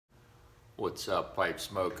What's up, pipe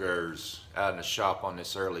smokers? Out in the shop on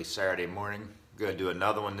this early Saturday morning. Gonna do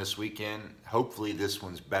another one this weekend. Hopefully this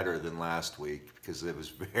one's better than last week because it was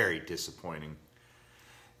very disappointing.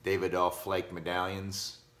 Davidoff Flake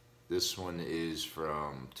Medallions. This one is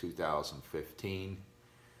from 2015.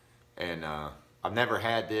 And I've never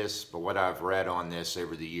had this, but what I've read on this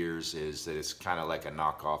over the years is that it's kind of like a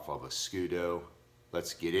knockoff of a Scudo.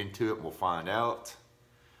 Let's get into it and we'll find out.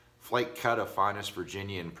 Flake cut of finest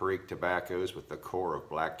Virginia and Perique tobaccos with the core of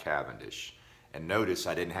black Cavendish. And notice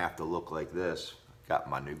I didn't have to look like this. Got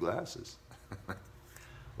my new glasses.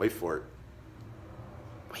 Wait for it.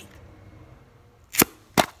 Wait.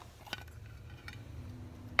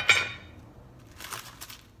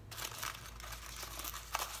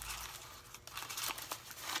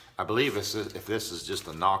 I believe if this is just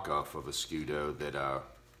a knockoff of a Scudo, that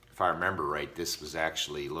if I remember right, this was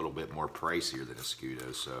actually a little bit more pricier than a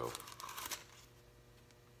Scudo, so.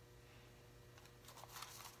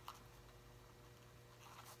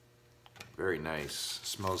 Very nice.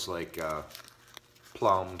 Smells like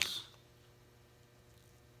plums.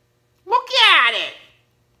 Look at it!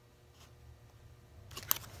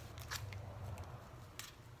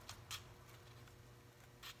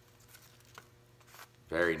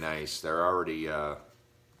 Very nice. They're already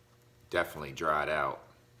definitely dried out.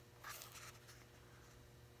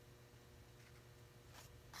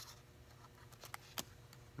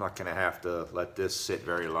 Not gonna have to let this sit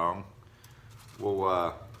very long.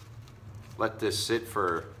 We'll let this sit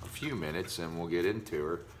for a few minutes and we'll get into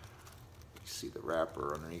her. You see the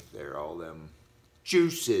wrapper underneath there, all them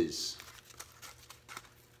juices.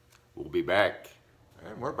 We'll be back.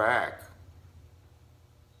 And we're back.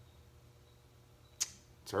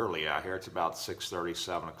 It's early out here. It's about 6:30,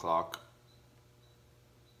 7 o'clock.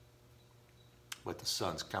 But the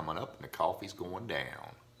sun's coming up and the coffee's going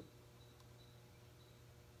down.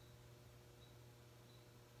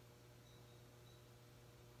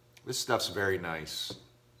 This stuff's very nice.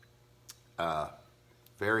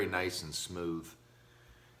 Very nice and smooth.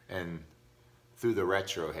 And through the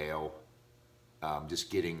retrohale,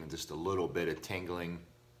 just getting just a little bit of tingling.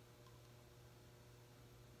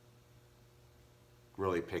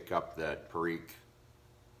 Really pick up that Perique.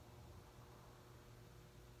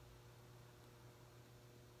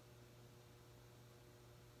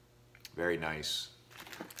 Very nice.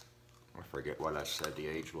 I forget what I said the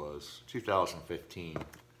age was. 2015.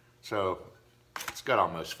 So it's got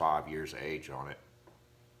almost 5 years of age on it.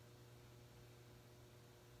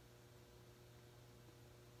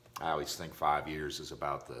 I always think 5 years is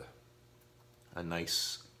about a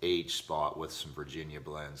nice age spot with some Virginia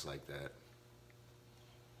blends like that.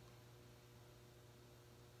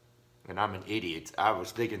 And I'm an idiot. I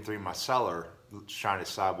was digging through my cellar trying to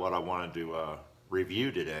decide what I wanted to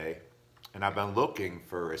review today. And I've been looking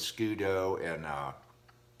for a Scudo and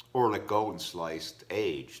Orlick Golden Sliced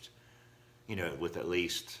aged, you know, with at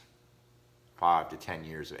least 5 to 10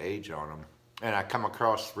 years of age on them. And I come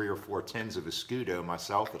across 3 or 4 tins of a Scudo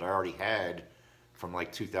myself that I already had from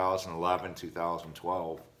like 2011,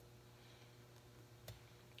 2012.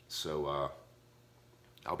 So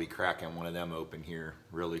I'll be cracking one of them open here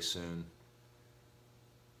really soon.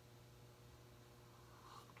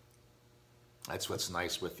 That's what's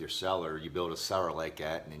nice with your cellar. You build a cellar like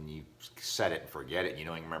that and then you set it and forget it and you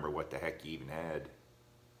don't even remember what the heck you even had.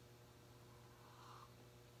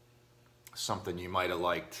 Something you might have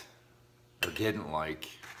liked or didn't like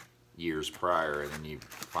years prior, and then you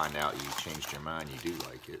find out you changed your mind, you do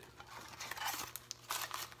like it.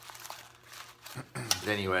 But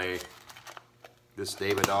anyway, this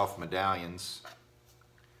Davidoff Medallions,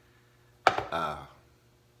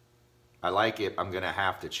 I like it. I'm gonna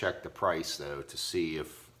have to check the price though to see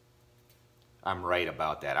if I'm right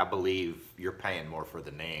about that. I believe you're paying more for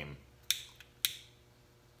the name.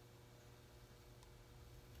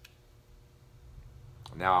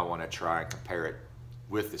 Now I want to try and compare it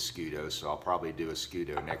with the Scudo, so I'll probably do a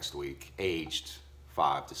Scudo next week, aged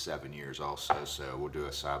 5 to 7 years also, so we'll do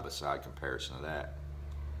a side-by-side comparison of that.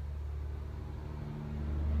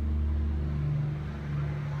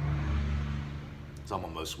 So I'm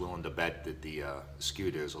almost willing to bet that the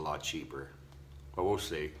Scudo is a lot cheaper, but we'll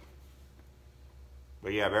see.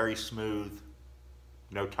 But yeah, very smooth,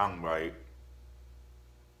 no tongue bite,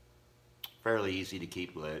 fairly easy to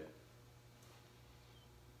keep lit.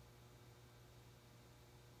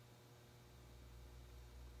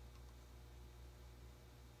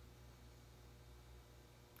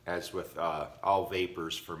 As with all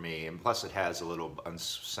vapors for me, and plus it has a little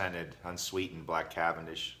unscented, unsweetened black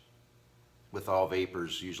Cavendish. With all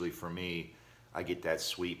vapors, usually for me, I get that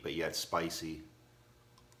sweet but yet spicy.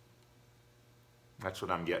 That's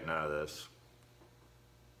what I'm getting out of this.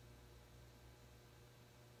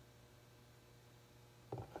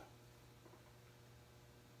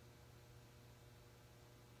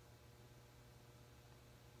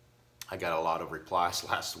 I got a lot of replies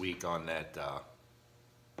last week on that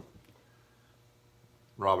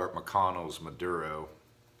Robert McConnell's Maduro.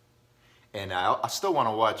 And I still want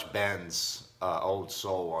to watch Ben's Old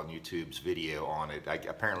Soul on YouTube's video on it.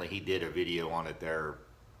 Apparently he did a video on it there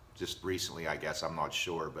just recently, I guess. I'm not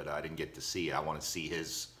sure, but I didn't get to see it. I want to see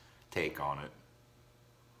his take on it.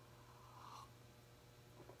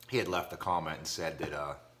 He had left a comment and said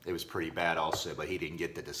that it was pretty bad also, but he didn't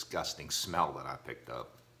get the disgusting smell that I picked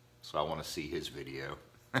up. So I want to see his video.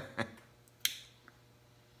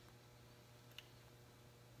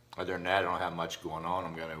 Other than that, I don't have much going on.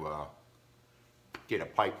 I'm going to get a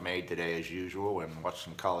pipe made today as usual and watch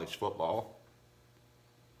some college football.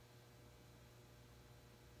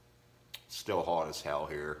 Still hot as hell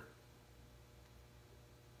here.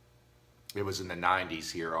 It was in the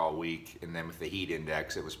 90s here all week, and then with the heat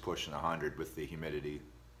index, it was pushing 100 with the humidity.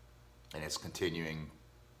 And it's continuing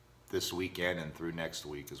this weekend and through next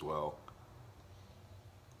week as well.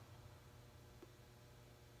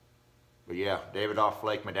 But yeah, Davidoff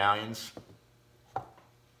Flake Medallions.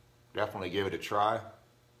 Definitely give it a try.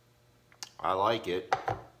 I like it.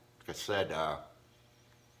 Like I said,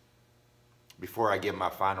 before I give my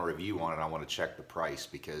final review on it, I want to check the price,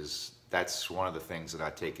 because that's one of the things that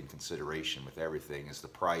I take in consideration with everything, is the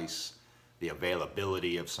price, the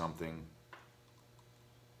availability of something.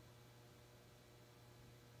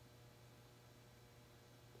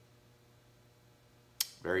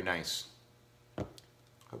 Very nice.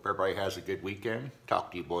 Hope everybody has a good weekend.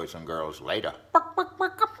 Talk to you boys and girls later.